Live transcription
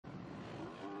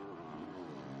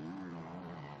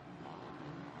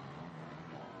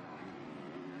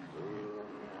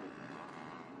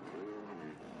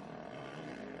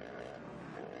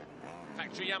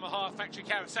Factory Yamaha, factory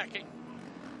Kawasaki.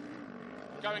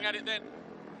 Going at it then.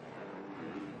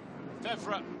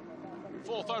 Febvre,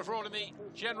 4th overall in the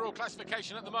general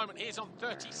classification at the moment. He's on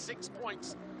 36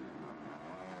 points.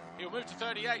 He'll move to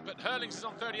 38, but Hurlings is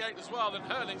on 38 as well, and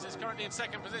Hurlings is currently in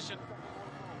 2nd position.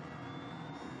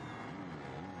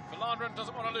 Vlaanderen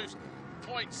doesn't want to lose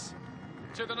points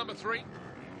to the number 3.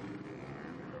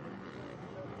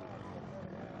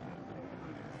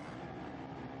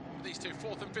 These two,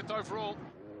 4th and 5th overall,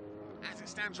 as it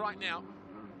stands right now.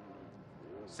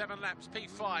 7 laps,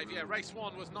 P5, yeah, race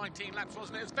 1 was 19 laps,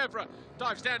 wasn't it? As Febvre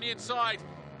dives down the inside.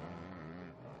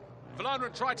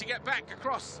 Vlaanderen tried to get back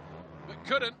across, but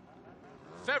couldn't.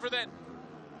 Febvre then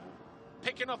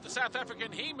picking off the South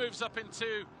African. He moves up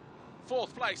into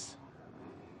 4th place.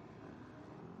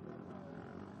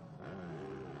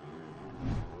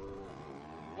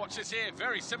 Watch this here,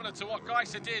 very similar to what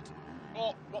Geiser did,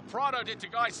 or what Prado did to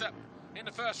Geiser in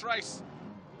the first race.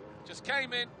 Just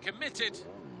came in, committed.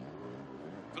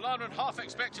 Vlaanderen half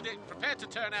expected it, prepared to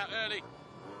turn out early,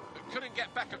 but couldn't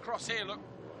get back across here, look.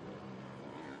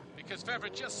 Because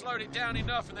Febvre just slowed it down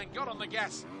enough and then got on the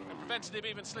gas and prevented him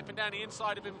even slipping down the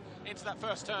inside of him into that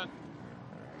first turn.